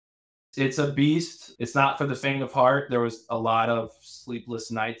It's a beast. It's not for the faint of heart. There was a lot of sleepless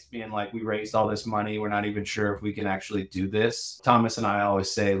nights being like, we raised all this money. We're not even sure if we can actually do this. Thomas and I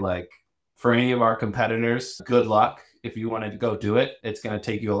always say, like, for any of our competitors, good luck. If you wanted to go do it, it's going to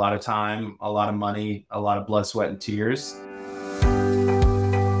take you a lot of time, a lot of money, a lot of blood, sweat, and tears.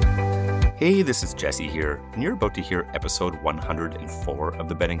 Hey, this is Jesse here, and you're about to hear episode 104 of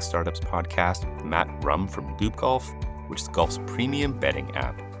the Betting Startups podcast with Matt Rum from LoopGolf, which is golf's premium betting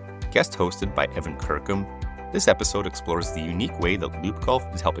app. Guest hosted by Evan Kirkham, this episode explores the unique way that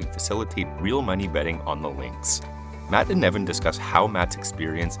LoopGolf is helping facilitate real money betting on the links. Matt and Evan discuss how Matt's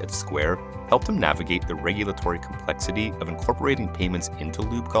experience at Square helped him navigate the regulatory complexity of incorporating payments into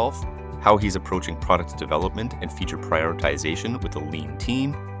LoopGolf, how he's approaching product development and feature prioritization with a lean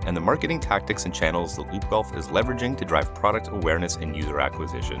team, and the marketing tactics and channels that LoopGolf is leveraging to drive product awareness and user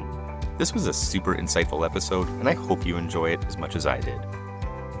acquisition. This was a super insightful episode, and I hope you enjoy it as much as I did.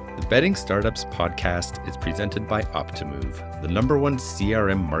 The Betting Startups podcast is presented by Optimove, the #1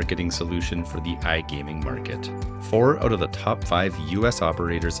 CRM marketing solution for the iGaming market. 4 out of the top 5 US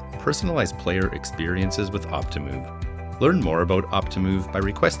operators personalize player experiences with Optimove. Learn more about Optimove by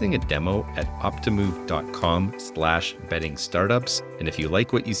requesting a demo at optimove.com/bettingstartups. And if you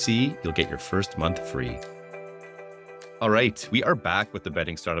like what you see, you'll get your first month free. All right, we are back with the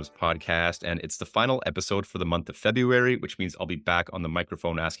Betting Startups podcast, and it's the final episode for the month of February, which means I'll be back on the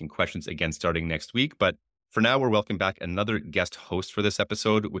microphone asking questions again starting next week. But for now, we're welcoming back another guest host for this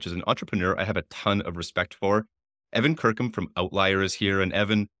episode, which is an entrepreneur I have a ton of respect for. Evan Kirkham from Outlier is here. And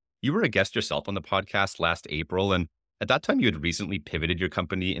Evan, you were a guest yourself on the podcast last April, and at that time, you had recently pivoted your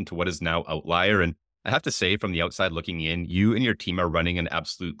company into what is now Outlier. And I have to say, from the outside looking in, you and your team are running an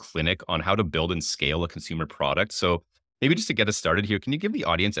absolute clinic on how to build and scale a consumer product. So maybe just to get us started here, can you give the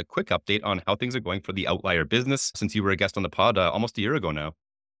audience a quick update on how things are going for the Outlier business since you were a guest on the pod almost a year ago now?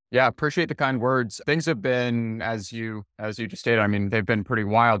 Yeah, appreciate the kind words. Things have been, as you just stated, I mean, they've been pretty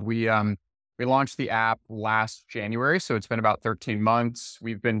wild. We launched the app last January, so it's been about 13 months.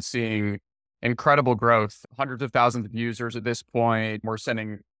 We've been seeing incredible growth, hundreds of thousands of users at this point. We're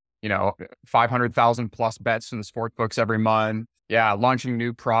sending, 500,000 plus bets in the sport books every month. Yeah, launching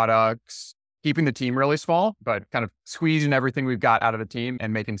new products, keeping the team really small, but kind of squeezing everything we've got out of the team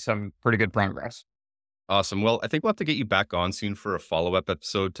and making some pretty good progress. Awesome. Well, I think we'll have to get you back on soon for a follow-up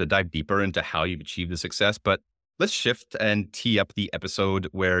episode to dive deeper into how you've achieved the success. But let's shift and tee up the episode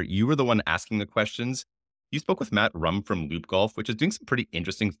where you were the one asking the questions. You spoke with Matt Rum from LoopGolf, which is doing some pretty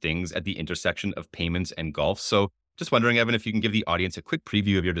interesting things at the intersection of payments and golf. So just wondering, Evan, if you can give the audience a quick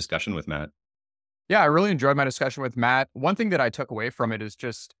preview of your discussion with Matt. Yeah, I really enjoyed my discussion with Matt. One thing that I took away from it is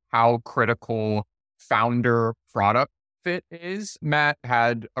just how critical founder product fit is. Matt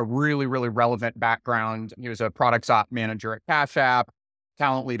had a really, really relevant background. He was a products op manager at Cash App,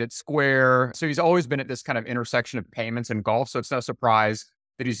 talent lead at Square. So he's always been at this kind of intersection of payments and golf. So it's no surprise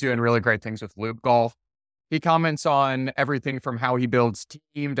that he's doing really great things with LoopGolf. He comments on everything from how he builds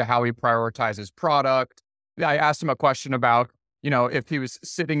team to how he prioritizes product. I asked him a question about, if he was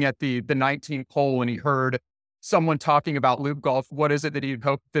sitting at the 19th hole and he heard someone talking about LoopGolf, what is it that he'd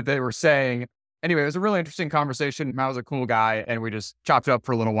hoped that they were saying? Anyway, it was a really interesting conversation. Matt was a cool guy, and we just chopped it up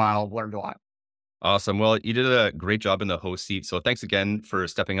for a little while, learned a lot. Awesome. Well, you did a great job in the host seat. So thanks again for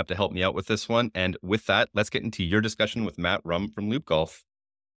stepping up to help me out with this one. And with that, let's get into your discussion with Matt Rum from LoopGolf.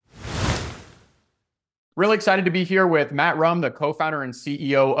 Really excited to be here with Matt Rum, the co-founder and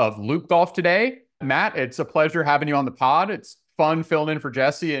CEO of LoopGolf today. Matt, it's a pleasure having you on the pod. It's fun filling in for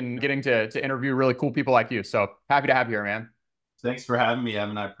Jesse and getting to interview really cool people like you. So happy to have you here, man. Thanks for having me,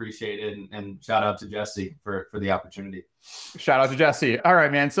 Evan. I appreciate it. And shout out to Jesse for the opportunity. Shout out to Jesse. All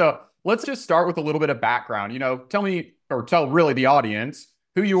right, man. So let's just start with a little bit of background. Tell me, or tell really the audience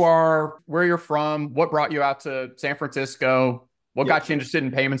who you are, where you're from, what brought you out to San Francisco, what got you interested in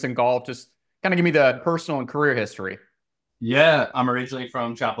payments and golf. Just kind of give me the personal and career history. Yeah, I'm originally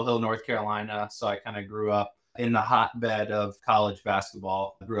from Chapel Hill, North Carolina. So I kind of grew up in the hotbed of college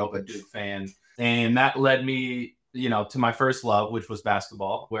basketball. I grew up a Duke fan. And that led me, to my first love, which was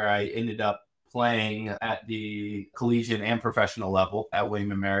basketball, where I ended up playing at the collegiate and professional level at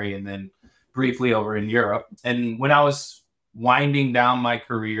William & Mary, and then briefly over in Europe. And when I was winding down my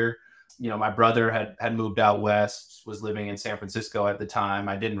career, my brother had moved out west, was living in San Francisco at the time.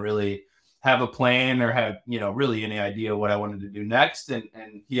 I didn't really have a plan or have, really any idea what I wanted to do next. And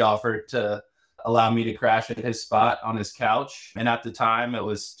he offered to allow me to crash at his spot on his couch. And at the time, it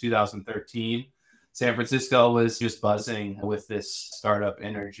was 2013. San Francisco was just buzzing with this startup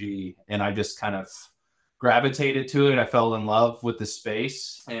energy. And I just kind of gravitated to it. I fell in love with the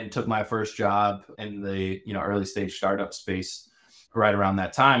space and took my first job in the, early stage startup space right around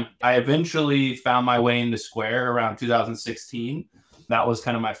that time. I eventually found my way into Square around 2016. That was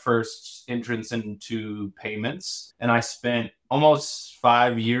kind of my first entrance into payments. And I spent almost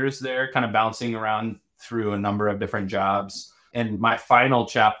 5 years there, kind of bouncing around through a number of different jobs. And my final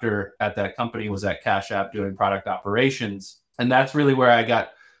chapter at that company was at Cash App doing product operations. And that's really where I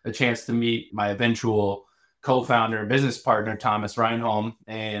got a chance to meet my eventual co-founder and business partner, Thomas Reinholm.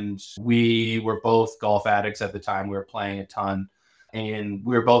 And we were both golf addicts at the time. We were playing a ton. And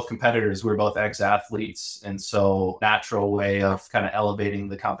we were both competitors. We were both ex-athletes. And so natural way of kind of elevating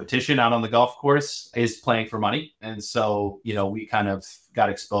the competition out on the golf course is playing for money. And so, we kind of got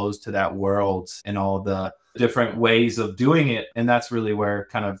exposed to that world and all the different ways of doing it. And that's really where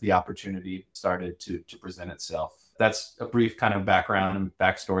kind of the opportunity started to present itself. That's a brief kind of background and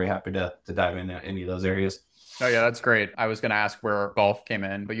backstory. Happy to dive into any of those areas. Oh, yeah, that's great. I was going to ask where golf came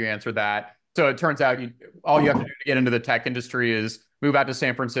in, but you answered that. So it turns out all you have to do to get into the tech industry is move out to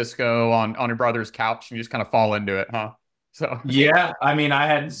San Francisco on your brother's couch and you just kind of fall into it, huh? So yeah, I mean, I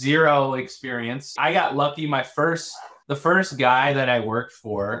had zero experience. I got lucky. The first guy that I worked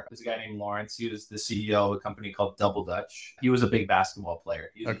for was a guy named Lawrence. He was the CEO of a company called Double Dutch. He was a big basketball player.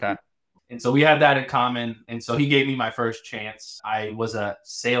 Okay. And so we had that in common. And so he gave me my first chance. I was a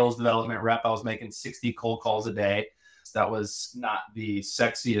sales development rep. I was making 60 cold calls a day. That was not the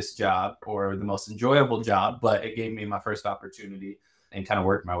sexiest job or the most enjoyable job, but it gave me my first opportunity and kind of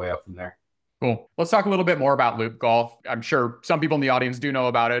worked my way up from there. Cool. Let's talk a little bit more about LoopGolf. I'm sure some people in the audience do know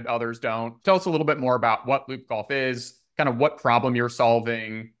about it, others don't. Tell us a little bit more about what LoopGolf is, kind of what problem you're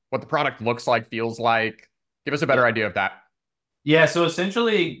solving, what the product looks like, feels like. Give us a better idea of that. Yeah, so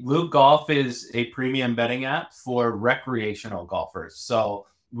essentially LoopGolf is a premium betting app for recreational golfers. So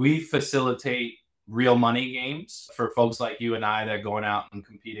we facilitate real money games for folks like you and I that are going out and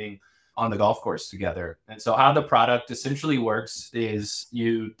competing on the golf course together. And so how the product essentially works is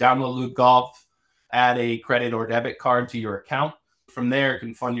you download LoopGolf, add a credit or debit card to your account. From there, you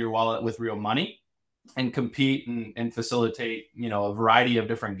can fund your wallet with real money and compete and facilitate, a variety of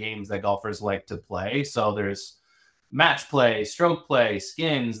different games that golfers like to play. So there's match play, stroke play,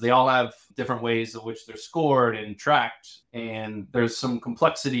 skins. They all have different ways in which they're scored and tracked. And there's some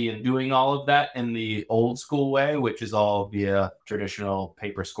complexity in doing all of that in the old school way, which is all via traditional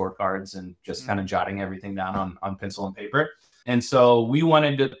paper scorecards and just kind of jotting everything down on pencil and paper. And so we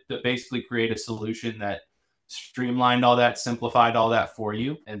wanted to basically create a solution that streamlined all that, simplified all that for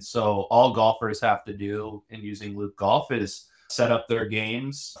you. And so all golfers have to do in using LoopGolf is set up their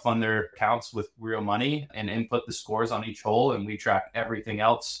games, fund their accounts with real money, and input the scores on each hole. And we track everything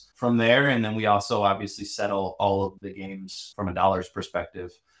else from there. And then we also obviously settle all of the games from a dollars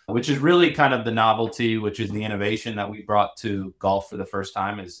perspective, which is really kind of the novelty, which is the innovation that we brought to golf for the first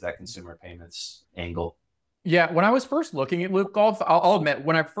time, is that consumer payments angle. Yeah, when I was first looking at LoopGolf, I'll admit,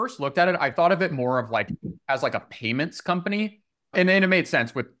 when I first looked at it, I thought of it more of as a payments company. And it made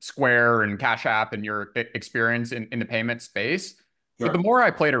sense with Square and Cash App and your experience in the payment space. Sure. But the more I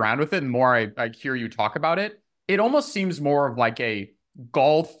played around with it and the more I hear you talk about it, it almost seems more of a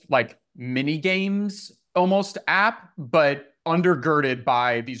golf, mini games almost app, but undergirded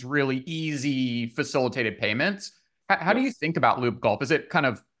by these really easy facilitated payments. How do you think about LoopGolf? Is it kind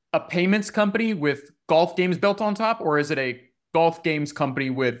of a payments company with golf games built on top, or is it a golf games company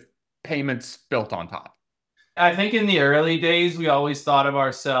with payments built on top? I think in the early days, we always thought of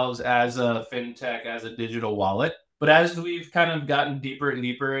ourselves as a fintech, as a digital wallet. But as we've kind of gotten deeper and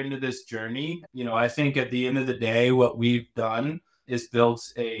deeper into this journey, I think at the end of the day, what we've done is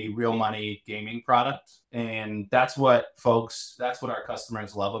built a real money gaming product. And that's what our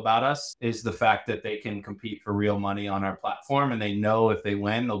customers love about us, is the fact that they can compete for real money on our platform. And they know if they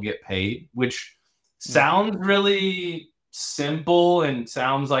win, they'll get paid, which sounds really simple and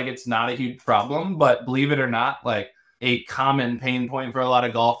sounds like it's not a huge problem, but believe it or not, a common pain point for a lot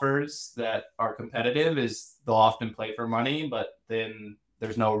of golfers that are competitive is they'll often play for money, but then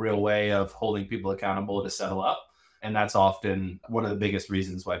there's no real way of holding people accountable to settle up. And that's often one of the biggest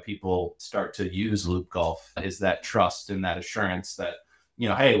reasons why people start to use LoopGolf, is that trust and that assurance that,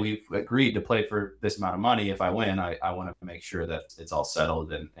 hey, we've agreed to play for this amount of money. If I win, I want to make sure that it's all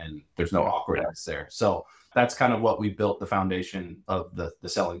settled and there's no awkwardness there. So that's kind of what we built the foundation of the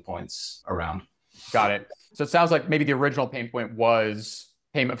selling points around. Got it. So it sounds like maybe the original pain point was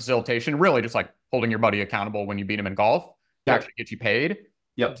payment facilitation, really just holding your buddy accountable when you beat him in golf to actually get you paid.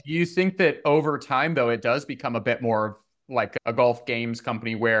 Yep. Do you think that over time, though, it does become a bit more like a golf games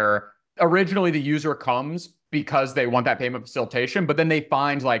company where originally the user comes because they want that payment facilitation, but then they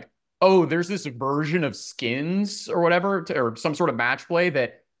find oh, there's this version of skins or whatever, or some sort of match play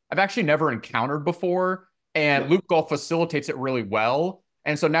that I've actually never encountered before. and Yep. Loop Golf facilitates it really well.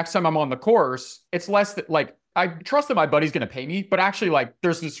 And so next time I'm on the course, it's less that like I trust that my buddy's going to pay me, but actually like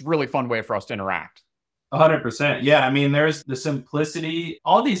there's this really fun way for us to interact. 100%. Yeah, I mean, there's the simplicity.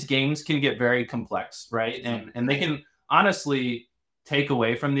 All these games can get very complex, right? And they can honestly take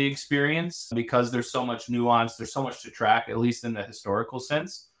away from the experience because there's so much nuance, there's so much to track, at least in the historical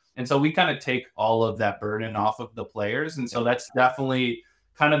sense. And so we kind of take all of that burden off of the players. And so that's definitely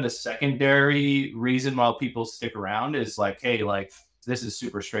kind of the secondary reason why people stick around is like, hey, like this is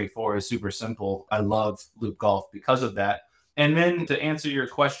super straightforward, super simple. I love Loop Golf because of that. And then to answer your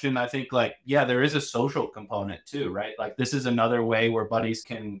question, I think like, yeah, there is a social component too, right? Like this is another way where buddies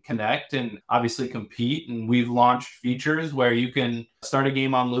can connect and obviously compete. And we've launched features where you can start a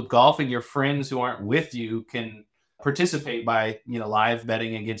game on Loop Golf and your friends who aren't with you can participate by, live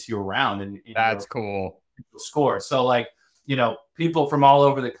betting against you around in That's your cool. score. So like, people from all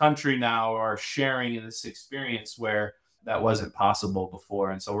over the country now are sharing in this experience where that wasn't possible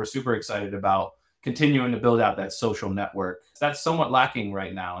before. And so we're super excited about continuing to build out that social network. That's somewhat lacking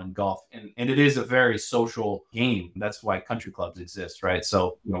right now in golf. And it is a very social game. That's why country clubs exist, right?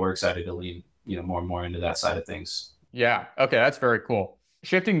 So, we're excited to lean, more and more into that side of things. Yeah. Okay. That's very cool.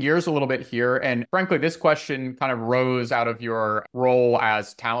 Shifting gears a little bit here. And frankly, this question kind of rose out of your role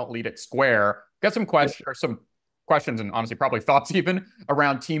as talent lead at Square. Got some questions or some questions and honestly, probably thoughts even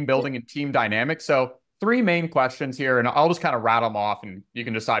around team building and team dynamics. So three main questions here, and I'll just kind of rattle them off and you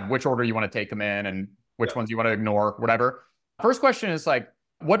can decide which order you want to take them in and which ones you want to ignore, whatever. First question is like,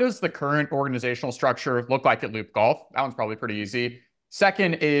 what does the current organizational structure look like at Loop Golf? That one's probably pretty easy.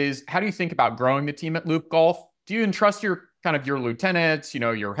 Second is, how do you think about growing the team at Loop Golf? Do you entrust your kind of your lieutenants,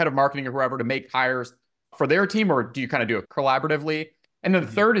 your head of marketing or whoever to make hires for their team, or do you kind of do it collaboratively? And then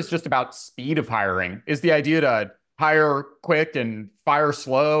the third is just about speed of hiring. Is the idea to hire quick and fire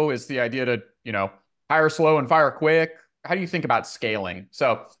slow? Is the idea to, hire slow and fire quick? How do you think about scaling?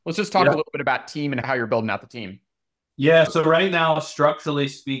 So let's just talk a little bit about team and how you're building out the team. Yeah, so right now, structurally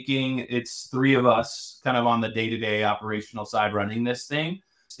speaking, it's three of us kind of on the day-to-day operational side running this thing.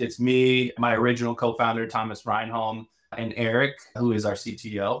 It's me, my original co-founder, Thomas Reinholm, and Eric, who is our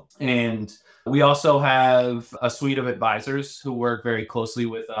CTO. And we also have a suite of advisors who work very closely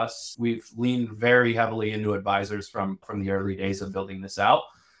with us. We've leaned very heavily into advisors from the early days of building this out.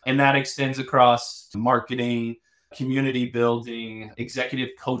 And that extends across marketing, community building, executive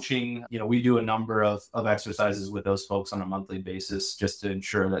coaching. We do a number of exercises with those folks on a monthly basis just to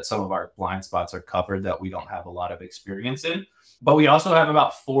ensure that some of our blind spots are covered that we don't have a lot of experience in. But we also have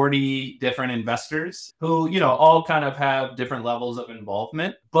about 40 different investors who, all kind of have different levels of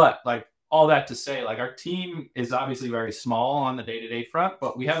involvement. But like all that to say, like our team is obviously very small on the day-to-day front,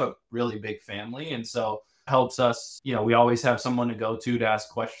 but we have a really big family. And so helps us, we always have someone to go to ask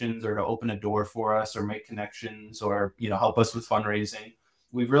questions or to open a door for us or make connections or, help us with fundraising.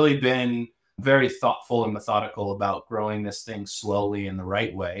 We've really been very thoughtful and methodical about growing this thing slowly in the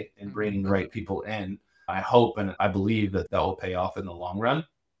right way and bringing the right people in. I hope and I believe that will pay off in the long run.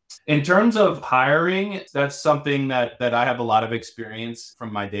 In terms of hiring, that's something that I have a lot of experience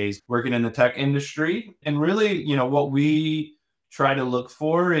from my days working in the tech industry. And really, what we try to look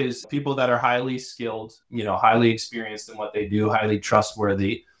for is people that are highly skilled, highly experienced in what they do, highly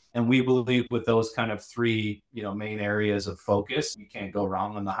trustworthy. And we believe with those kind of three, main areas of focus, you can't go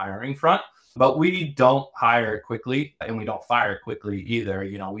wrong on the hiring front. But we don't hire quickly and we don't fire quickly either.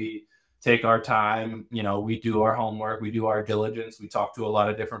 We take our time, we do our homework, we do our diligence, we talk to a lot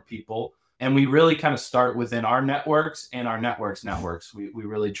of different people. And we really kind of start within our networks and our networks. We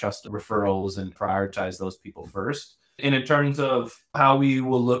really trust referrals and prioritize those people first. And in terms of how we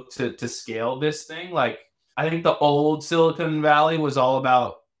will look to scale this thing, like I think the old Silicon Valley was all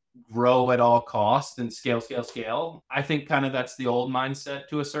about grow at all costs and scale. I think kind of that's the old mindset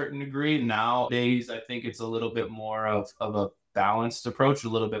to a certain degree. Nowadays, I think it's a little bit more of a balanced approach, a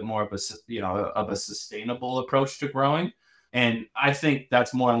little bit more of a sustainable approach to growing. And I think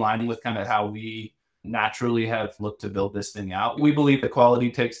that's more in line with kind of how we naturally have looked to build this thing out. We believe that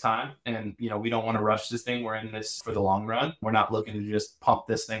quality takes time and, we don't want to rush this thing. We're in this for the long run. We're not looking to just pump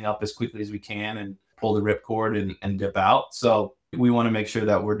this thing up as quickly as we can and pull the ripcord and dip out. So we want to make sure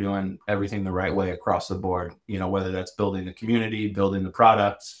that we're doing everything the right way across the board, whether that's building the community, building the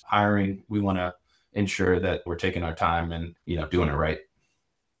products, hiring. We want to ensure that we're taking our time and, doing it right.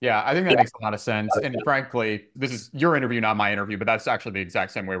 Yeah, I think that makes a lot of sense. And frankly, this is your interview, not my interview, but that's actually the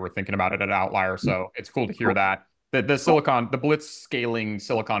exact same way we're thinking about it at Outlier. So it's cool to hear that. The Blitz scaling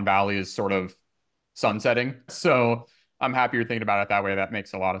Silicon Valley is sort of sunsetting. So I'm happy you're thinking about it that way. That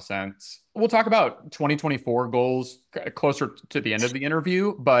makes a lot of sense. We'll talk about 2024 goals closer to the end of the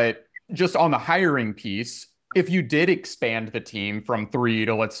interview, but just on the hiring piece, if you did expand the team from 3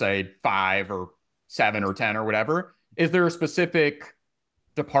 to, let's say, 5 or 7 or 10 or whatever, is there a specific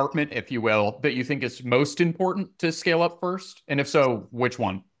department, if you will, that you think is most important to scale up first? And if so, which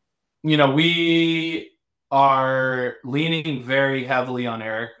one? We are leaning very heavily on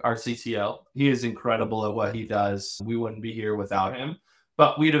Eric, our CTO. He is incredible at what he does. We wouldn't be here without him,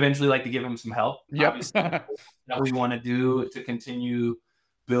 but we'd eventually like to give him some help. Yep. Obviously, that we want to do to continue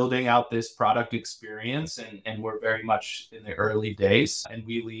building out this product experience. And we're very much in the early days, and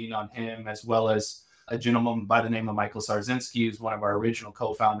we lean on him as well as a gentleman by the name of Michael Sarzinski, who's one of our original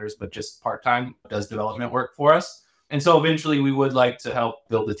co-founders, but just part-time does development work for us. And so eventually we would like to help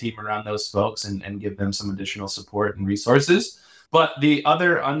build a team around those folks and give them some additional support and resources. But the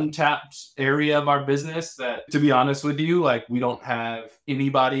other untapped area of our business that, to be honest with you, like we don't have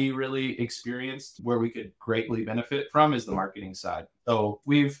anybody really experienced where we could greatly benefit from is the marketing side. So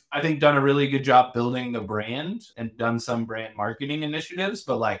we've, I think, done a really good job building the brand and done some brand marketing initiatives.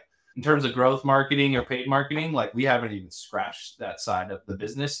 But like in terms of growth marketing or paid marketing, like we haven't even scratched that side of the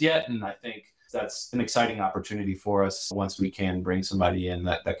business yet. And I think that's an exciting opportunity for us once we can bring somebody in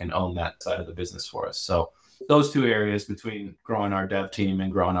that can own that side of the business for us. So those two areas between growing our dev team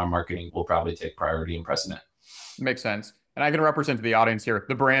and growing our marketing will probably take priority and precedent. Makes sense. And I can represent to the audience here.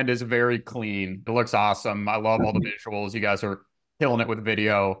 The brand is very clean. It looks awesome. I love all the visuals. You guys are killing it with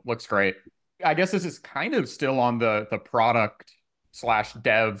video. Looks great. I guess this is kind of still on the product /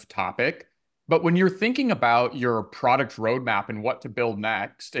 dev topic. But when you're thinking about your product roadmap and what to build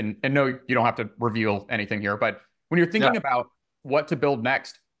next, and no, you don't have to reveal anything here, but when you're thinking about what to build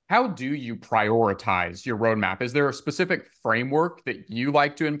next, how do you prioritize your roadmap? Is there a specific framework that you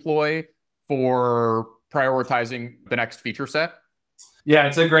like to employ for prioritizing the next feature set? Yeah,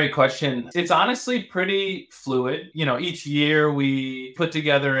 it's a great question. It's honestly pretty fluid. Each year we put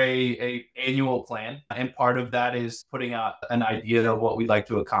together a annual plan, and part of that is putting out an idea of what we'd like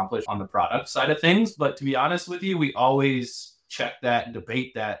to accomplish on the product side of things. But to be honest with you, we always check that and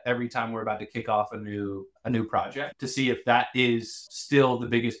debate that every time we're about to kick off a new project to see if that is still the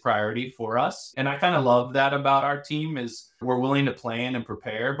biggest priority for us. And I kind of love that about our team is we're willing to plan and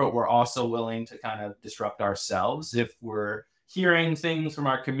prepare, but we're also willing to kind of disrupt ourselves if we're hearing things from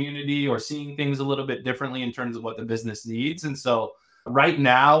our community or seeing things a little bit differently in terms of what the business needs. And so right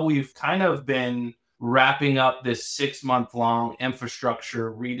now we've kind of been wrapping up this 6-month long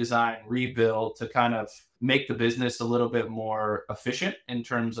infrastructure redesign, rebuild to kind of make the business a little bit more efficient in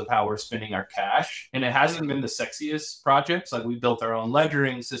terms of how we're spending our cash. And it hasn't been the sexiest projects. Like we built our own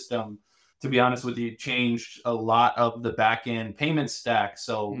ledgering system. To be honest with you, changed a lot of the back end payment stack.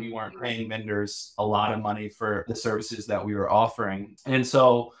 So we weren't paying vendors a lot of money for the services that we were offering. And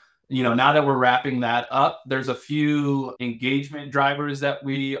so, now that we're wrapping that up, there's a few engagement drivers that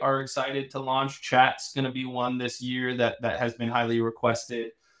we are excited to launch. Chat's going to be one this year that has been highly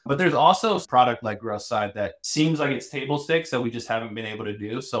requested. But there's also a product like growth side that seems like it's table stakes that we just haven't been able to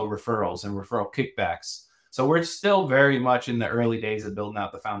do. So referrals and referral kickbacks. So we're still very much in the early days of building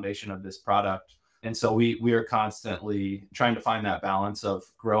out the foundation of this product. And so we are constantly trying to find that balance of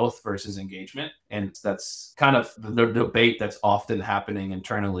growth versus engagement. And that's kind of the debate that's often happening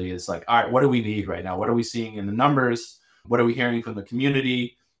internally is like, all right, what do we need right now? What are we seeing in the numbers? What are we hearing from the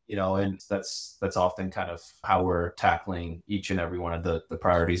community? And that's often kind of how we're tackling each and every one of the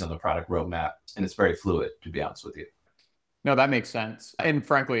priorities on the product roadmap. And it's very fluid, to be honest with you. No, that makes sense. And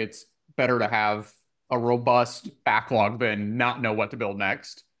frankly, it's better to have a robust backlog than not know what to build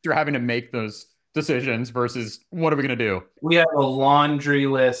next. You're having to make those decisions versus what are we going to do? We have a laundry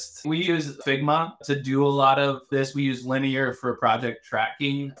list. We use Figma to do a lot of this. We use Linear for project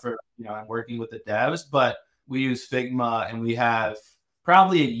tracking for, I'm working with the devs, but we use Figma and we have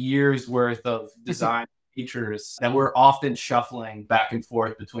probably a year's worth of design features that we're often shuffling back and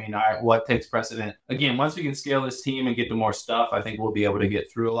forth between, all right, what takes precedent? Again, once we can scale this team and get to more stuff, I think we'll be able to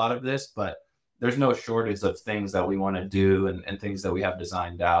get through a lot of this, but there's no shortage of things that we want to do and things that we have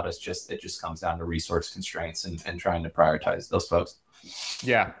designed out. It just comes down to resource constraints and trying to prioritize those folks.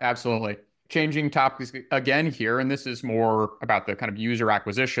 Yeah, absolutely. Changing topics again here, and this is more about the kind of user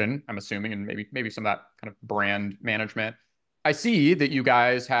acquisition, I'm assuming, and maybe some of that kind of brand management. I see that you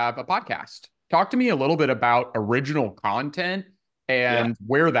guys have a podcast. Talk to me a little bit about original content and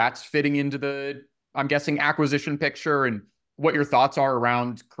where that's fitting into the, I'm guessing, acquisition picture and what your thoughts are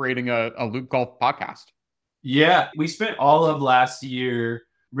around creating a LoopGolf podcast. Yeah, we spent all of last year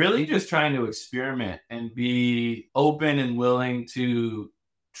really just trying to experiment and be open and willing to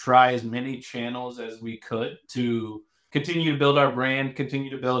try as many channels as we could to continue to build our brand, continue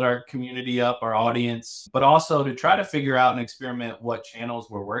to build our community up, our audience, but also to try to figure out and experiment what channels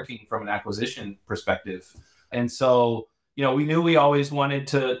were working from an acquisition perspective. And so, we knew we always wanted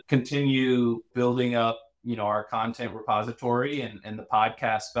to continue building up our content repository, and the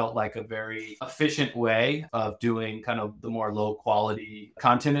podcast felt like a very efficient way of doing kind of the more low quality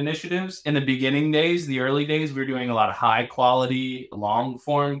content initiatives. In the beginning days, the early days, we were doing a lot of high quality, long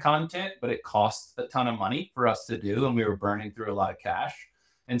form content, but it cost a ton of money for us to do. And we were burning through a lot of cash.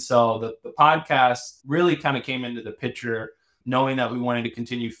 And so the podcast really kind of came into the picture, knowing that we wanted to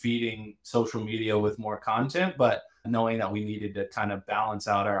continue feeding social media with more content, but knowing that we needed to kind of balance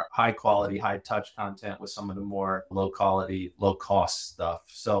out our high quality, high touch content with some of the more low quality, low cost stuff.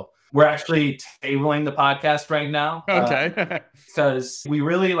 So we're actually tabling the podcast right now. Okay. Because we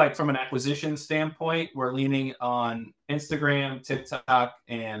really, like, from an acquisition standpoint, we're leaning on Instagram, TikTok,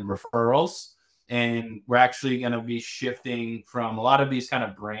 and referrals. And we're actually going to be shifting from a lot of these kind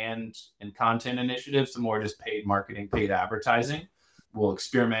of brand and content initiatives to more just paid marketing, paid advertising. We'll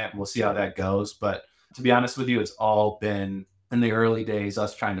experiment. We'll see how that goes. But to be honest with you, it's all been, in the early days,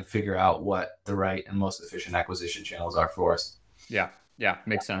 us trying to figure out what the right and most efficient acquisition channels are for us. Yeah,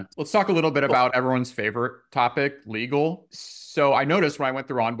 makes sense. Let's talk a little bit about everyone's favorite topic, legal. So I noticed when I went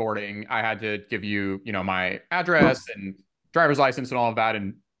through onboarding, I had to give you, my address and driver's license and all of that.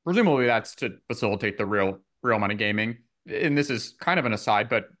 And presumably that's to facilitate the real money gaming. And this is kind of an aside,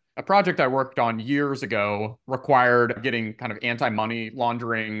 but a project I worked on years ago required getting kind of anti-money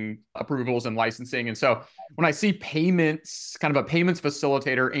laundering approvals and licensing. And so when I see payments, kind of a payments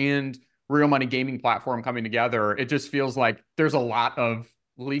facilitator and real money gaming platform coming together, it just feels like there's a lot of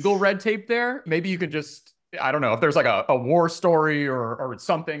legal red tape there. Maybe you could just, I don't know if there's like a war story or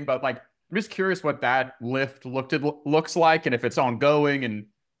something, but like, I'm just curious what that lift looks like, and if it's ongoing, and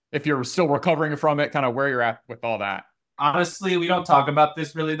if you're still recovering from it, kind of where you're at with all that. Honestly, we don't talk about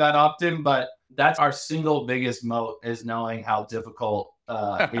this really that often, but that's our single biggest moat, is knowing how difficult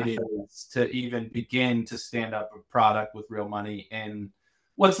it is to even begin to stand up a product with real money in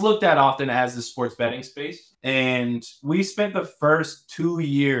what's looked at often as the sports betting space. And we spent the first 2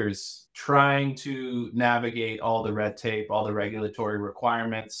 years trying to navigate all the red tape, all the regulatory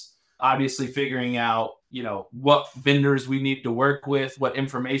requirements, obviously figuring out, what vendors we need to work with, what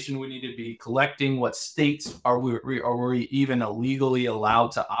information we need to be collecting, what states are we even legally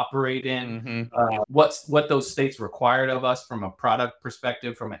allowed to operate in, what those states required of us from a product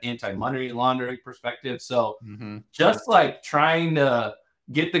perspective, from an anti-money laundering perspective. So just like trying to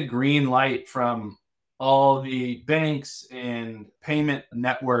get the green light from all the banks and payment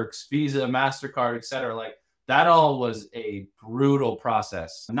networks, Visa, MasterCard, et cetera, like that all was a brutal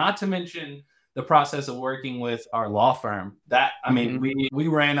process. Not to mention the process of working with our law firm. We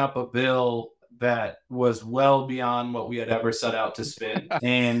ran up a bill that was well beyond what we had ever set out to spend.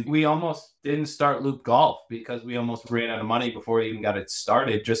 And we almost didn't start LoopGolf because we almost ran out of money before we even got it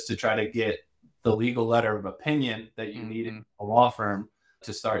started, just to try to get the legal letter of opinion that you needed a law firm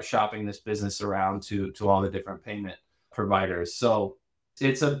to start shopping this business around to all the different payment providers. So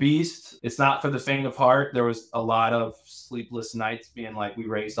it's a beast. It's not for the faint of heart. There was a lot of sleepless nights being like, we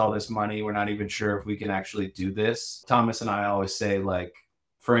raised all this money, we're not even sure if we can actually do this. Thomas and I always say, like,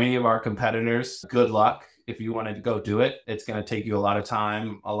 for any of our competitors, good luck. If you wanted to go do it, it's going to take you a lot of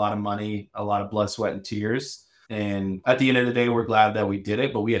time, a lot of money, a lot of blood, sweat, and tears. And at the end of the day, we're glad that we did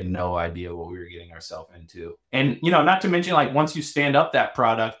it, but we had no idea what we were getting ourselves into. And, not to mention, like, once you stand up that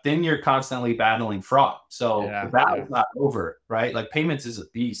product, then you're constantly battling fraud. So the battle's not over, right? Like, payments is a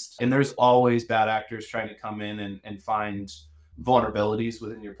beast. And there's always bad actors trying to come in and find vulnerabilities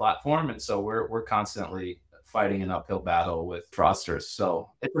within your platform. And so we're constantly fighting an uphill battle with fraudsters.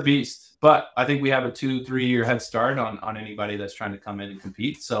 So it's a beast. But I think we have a 2-3 year head start on anybody that's trying to come in and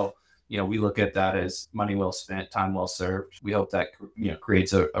compete. So we look at that as money well spent, time well served. We hope that,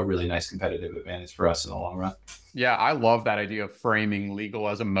 creates a really nice competitive advantage for us in the long run. Yeah, I love that idea of framing legal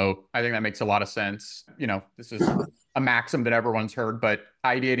as a moat. I think that makes a lot of sense. This is a maxim that everyone's heard, but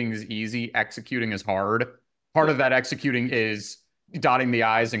ideating is easy, executing is hard. Part of that executing is dotting the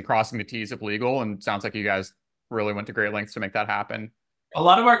I's and crossing the T's of legal. And it sounds like you guys really went to great lengths to make that happen. A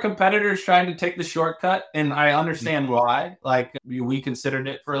lot of our competitors trying to take the shortcut, and I understand why. Like, we considered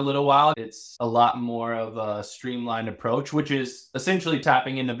it for a little while. It's a lot more of a streamlined approach, which is essentially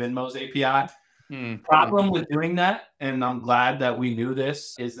tapping into Venmo's API. Problem with doing that, and I'm glad that we knew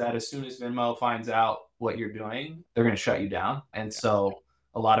this, is that as soon as Venmo finds out what you're doing, they're going to shut you down. And so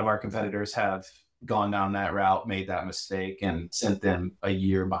a lot of our competitors have gone down that route, made that mistake, and sent them a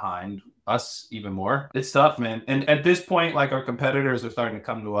year behind us even more. It's tough, man. And at this point, like, our competitors are starting to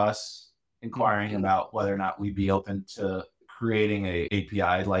come to us inquiring about whether or not we'd be open to creating a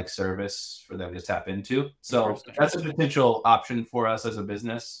API like service for them to tap into. So that's a potential option for us as a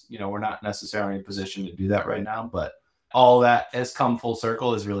business. We're not necessarily in a position to do that right now, but all that has come full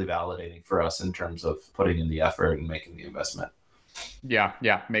circle is really validating for us in terms of putting in the effort and making the investment. Yeah,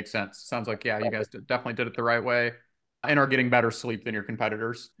 makes sense. Sounds like, you guys definitely did it the right way and are getting better sleep than your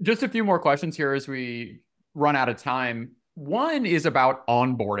competitors. Just a few more questions here as we run out of time. One is about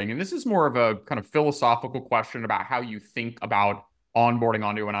onboarding, and this is more of a kind of philosophical question about how you think about onboarding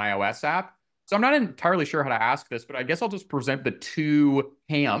onto an iOS app. So I'm not entirely sure how to ask this, but I guess I'll just present the two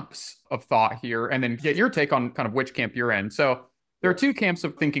camps of thought here and then get your take on kind of which camp you're in. So there are two camps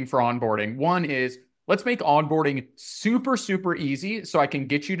of thinking for onboarding. One is, let's make onboarding super, super easy so I can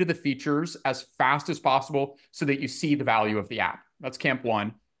get you to the features as fast as possible so that you see the value of the app. That's camp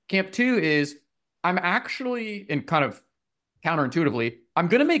one. Camp two is, I'm actually, in kind of counterintuitively, I'm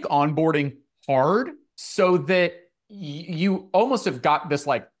going to make onboarding hard so that you almost have got this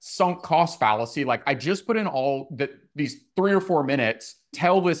like sunk cost fallacy. Like, I just put in these 3 or 4 minutes,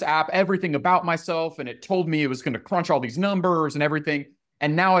 tell this app everything about myself, and it told me it was going to crunch all these numbers and everything.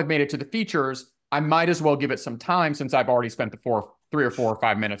 And now I've made it to the features. I might as well give it some time since I've already spent the 3 or 4 or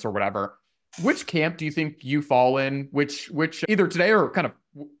 5 minutes or whatever. Which camp do you think you fall in? Which either today or kind of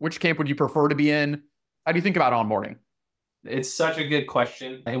which camp would you prefer to be in? How do you think about onboarding? It's such a good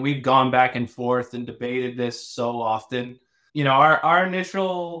question. And we've gone back and forth and debated this so often. Our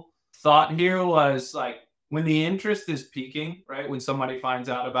initial thought here was like, when the interest is peaking, right? When somebody finds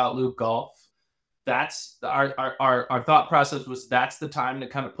out about LoopGolf, that's our thought process was that's the time to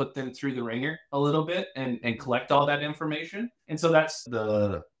kind of put them through the ringer a little bit and collect all that information. And so that's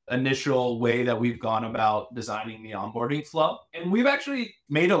the initial way that we've gone about designing the onboarding flow. And we've actually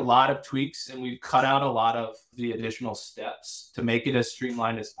made a lot of tweaks and we've cut out a lot of the additional steps to make it as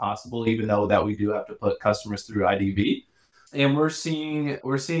streamlined as possible, even though that we do have to put customers through IDV. And we're seeing our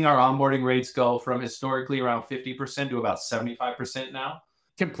onboarding rates go from historically around 50% to about 75% now.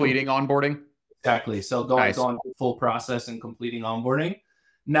 Completing onboarding? Exactly. So going through the full process and completing onboarding.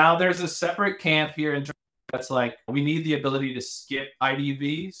 Now there's a separate camp here in that's like, we need the ability to skip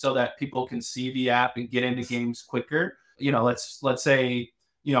IDV so that people can see the app and get into games quicker. Let's say,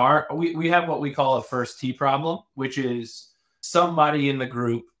 we have what we call a first tee problem, which is somebody in the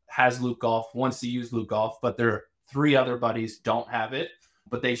group has LoopGolf, wants to use LoopGolf, but their 3 other buddies don't have it,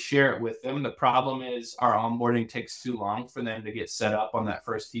 but they share it with them. The problem is our onboarding takes too long for them to get set up on that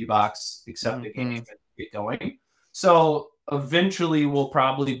first tee box, accept the game, and get going. So eventually we'll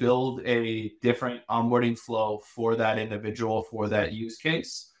probably build a different onboarding flow for that individual, for that use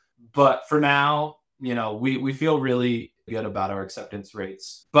case. But for now, we feel really good about our acceptance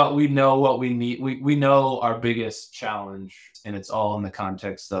rates, but we know what we need. We know our biggest challenge, and it's all in the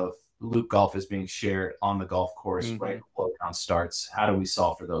context of LoopGolf is being shared on the golf course, right? Flow count starts. How do we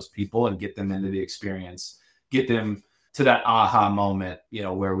solve for those people and get them into the experience, get them to that aha moment,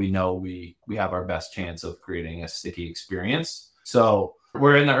 where we know we have our best chance of creating a sticky experience. So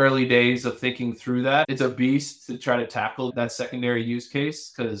we're in the early days of thinking through that. It's a beast to try to tackle that secondary use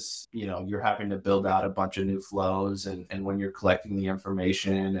case because, you're having to build out a bunch of new flows and when you're collecting the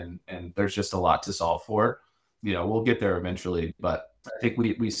information and there's just a lot to solve for. We'll get there eventually, but I think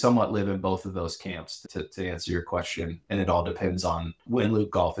we somewhat live in both of those camps to answer your question. And it all depends on when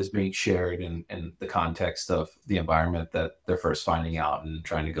LoopGolf is being shared and the context of the environment that they're first finding out and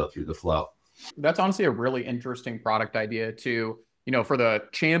trying to go through the flow. That's honestly a really interesting product idea to, for the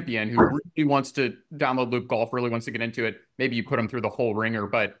champion who really wants to download LoopGolf, really wants to get into it. Maybe you put them through the whole ringer,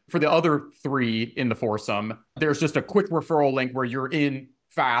 but for the other 3 in the foursome, there's just a quick referral link where you're in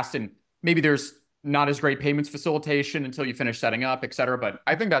fast and maybe there's not as great payments facilitation until you finish setting up, et cetera. But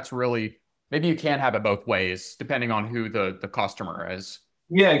I think that's really, maybe you can have it both ways, depending on who the customer is.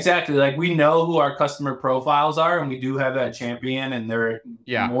 Yeah, exactly. Like, we know who our customer profiles are, and we do have that champion, and they're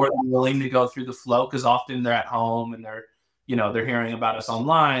more than willing to go through the flow because often they're at home and they're hearing about us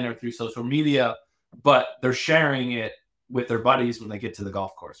online or through social media, but they're sharing it with their buddies when they get to the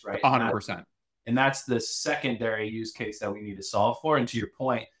golf course, right? 100%. And that's the secondary use case that we need to solve for. And to your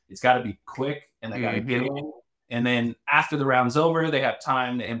point, it's got to be quick and they got to get in. And then after the round's over, they have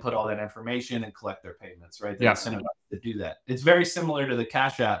time to input all that information and collect their payments, right? They're incentivized to do that. It's very similar to the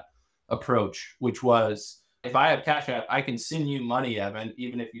Cash App approach, which was, if I have Cash App, I can send you money, Evan,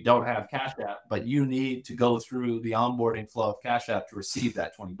 even if you don't have Cash App, but you need to go through the onboarding flow of Cash App to receive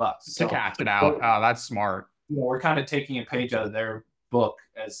that $20. To cash it out. Oh, that's smart. We're kind of taking a page out of their book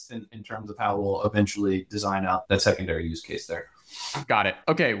as in terms of how we'll eventually design out that secondary use case there. Got it.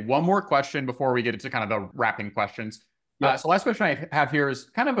 Okay, one more question before we get into kind of the wrapping questions. So last question I have here is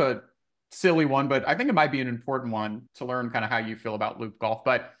kind of silly one, but I think it might be an important one to learn kind of how you feel about Loop Golf.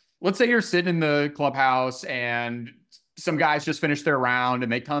 But let's say you're sitting in the clubhouse and some guys just finished their round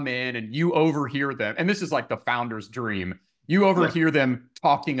and they come in and you overhear them. And this is like the founder's dream. You overhear them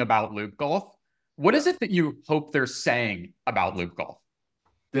talking about Loop Golf. What is it that you hope they're saying about Loop Golf?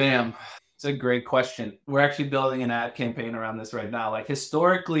 Damn, it's a great question. We're actually building an ad campaign around this right now. Like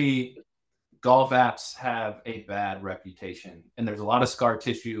historically, golf apps have a bad reputation, and there's a lot of scar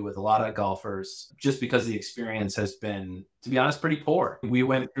tissue with a lot of golfers just because the experience has been, to be honest, pretty poor. We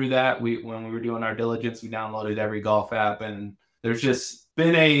went through that. When we were doing our diligence, we downloaded every golf app, and there's just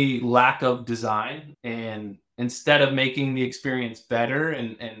been a lack of design. And instead of making the experience better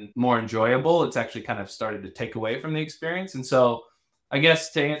and more enjoyable, it's actually kind of started to take away from the experience. And so I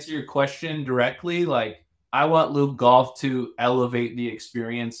guess to answer your question directly, like, I want LoopGolf to elevate the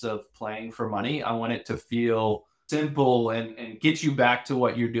experience of playing for money. I want it to feel simple and get you back to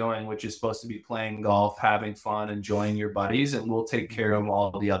what you're doing, which is supposed to be playing golf, having fun, enjoying your buddies, and we'll take care of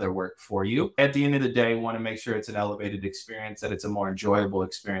all the other work for you. At the end of the day, we want to make sure it's an elevated experience, that it's a more enjoyable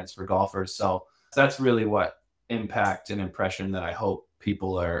experience for golfers. So that's really what impact and impression that I hope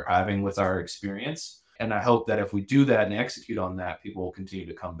people are having with our experience. And I hope that if we do that and execute on that, people will continue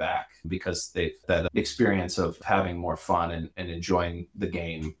to come back because they've that experience of having more fun and enjoying the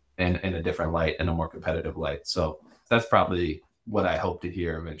game in a different light, in a more competitive light. So that's probably what I hope to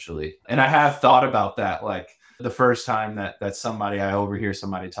hear eventually. And I have thought about that, like the first time that I overhear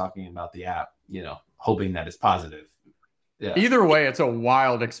somebody talking about the app, hoping that it's positive. Yeah. Either way, it's a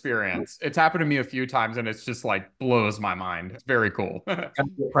wild experience. It's happened to me a few times and it's just like blows my mind. It's very cool. Kind of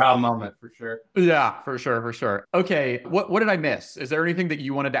a proud moment for sure. Yeah, for sure. Okay. What did I miss? Is there anything that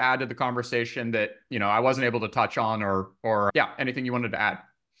you wanted to add to the conversation that, I wasn't able to touch on or anything you wanted to add?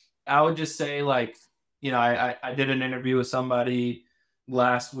 I would just say, like, I did an interview with somebody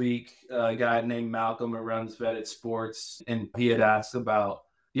last week, a guy named Malcolm who runs Vetted Sports, and he had asked about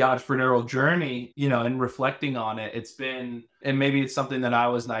the entrepreneurial journey, and reflecting on it. It's been, and maybe it's something that I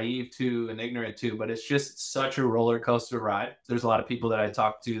was naive to and ignorant to, but it's just such a roller coaster ride. There's a lot of people that I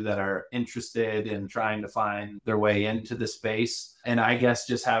talk to that are interested in trying to find their way into the space. And I guess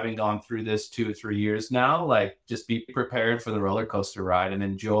just having gone through this 2 or 3 years now, like, just be prepared for the roller coaster ride and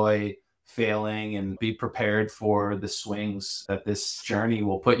enjoy failing and be prepared for the swings that this journey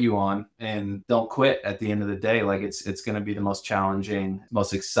will put you on, and don't quit at the end of the day. Like, it's going to be the most challenging,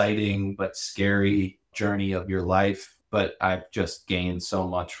 most exciting, but scary journey of your life. But I've just gained so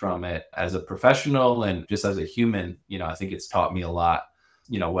much from it as a professional and just as a human. I think it's taught me a lot.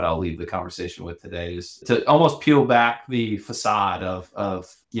 What I'll leave the conversation with today is to almost peel back the facade of how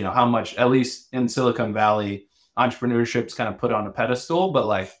much, at least in Silicon Valley, entrepreneurship's kind of put on a pedestal, but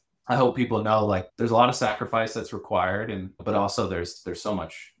like, I hope people know, like, there's a lot of sacrifice that's required, but also there's so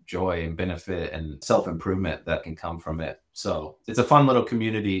much joy and benefit and self-improvement that can come from it. So it's a fun little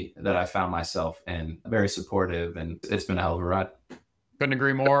community that I found myself in, very supportive, and it's been a hell of a ride. Couldn't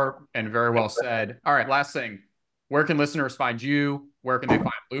agree more, and very well said. All right, last thing. Where can listeners find you? Where can they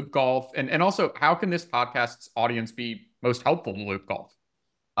find LoopGolf? And also, how can this podcast's audience be most helpful to LoopGolf?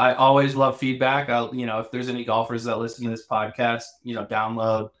 I always love feedback. If there's any golfers that listen to this podcast,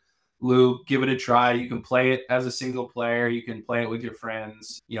 download Loop, give it a try. You can play it as a single player. You can play it with your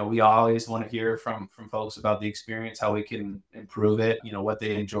friends. We always want to hear from folks about the experience, how we can improve it, what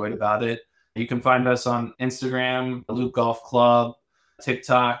they enjoyed about it. You can find us on Instagram, Loop Golf Club,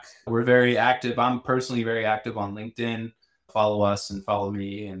 TikTok. We're very active. I'm personally very active on LinkedIn. Follow us and follow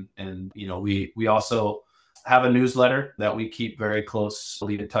me. And we also have a newsletter that we keep very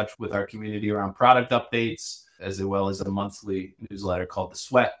closely in touch with our community around product updates, as well as a monthly newsletter called The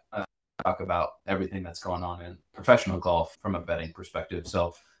Sweat. Talk about everything that's going on in professional golf from a betting perspective.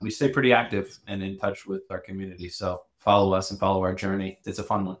 So we stay pretty active and in touch with our community. So follow us and follow our journey. It's a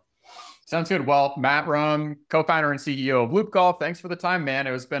fun one. Sounds good. Well, Matt Rum, co-founder and CEO of LoopGolf, thanks for the time, man.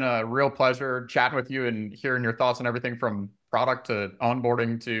 It's been a real pleasure chatting with you and hearing your thoughts on everything from product to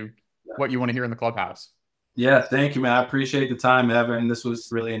onboarding to what you want to hear in the clubhouse. Yeah, thank you, man. I appreciate the time, Evan. This was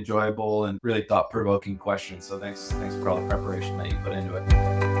really enjoyable and really thought-provoking questions. So thanks for all the preparation that you put into it.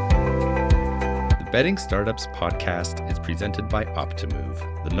 The Betting Startups podcast is presented by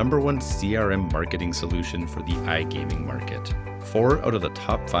Optimove, the #1 CRM marketing solution for the iGaming market. 4 out of the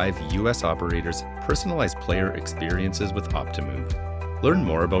top 5 US operators personalize player experiences with Optimove. Learn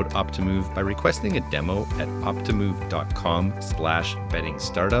more about Optimove by requesting a demo at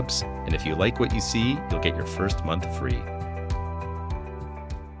optimove.com/bettingstartups. And if you like what you see, you'll get your first month free.